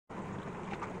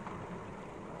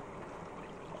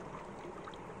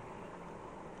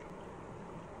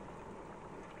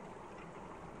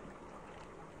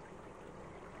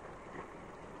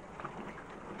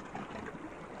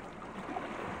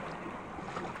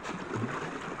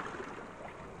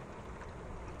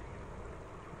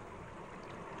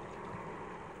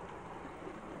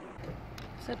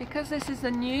So because this is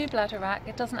the new bladder wrack,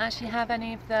 it doesn't actually have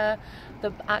any of the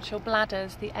actual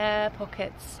bladders, the air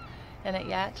pockets in it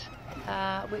yet,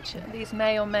 which these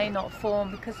may or may not form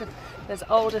because there's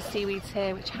older seaweeds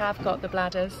here which have got the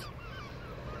bladders.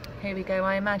 Here we go,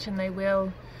 I imagine they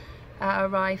will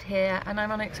arrive here, and I'm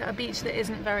on a beach that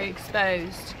isn't very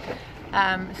exposed,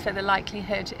 so the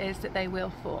likelihood is that they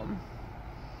will form.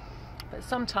 But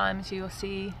sometimes you'll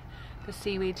see the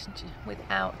seaweed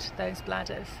without those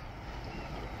bladders.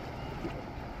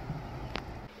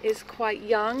 Is quite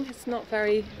young, it's not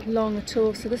very long at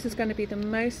all, so this is going to be the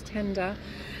most tender,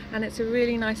 and it's a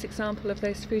really nice example of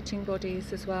those fruiting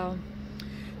bodies as well.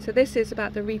 So this is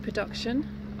about the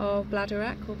reproduction of bladder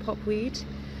wrack or popweed,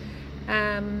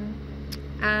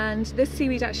 and this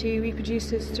seaweed actually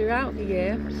reproduces throughout the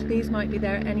year, so these might be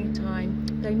there at any time.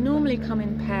 They normally come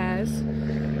in pairs,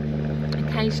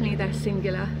 occasionally they're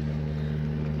singular.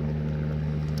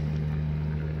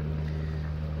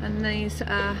 And these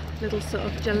little sort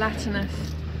of gelatinous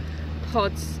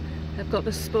pods have got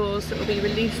the spores that will be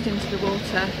released into the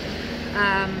water,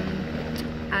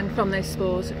 and from those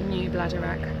spores new bladder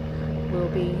wrack will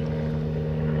be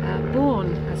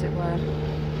born, as it were.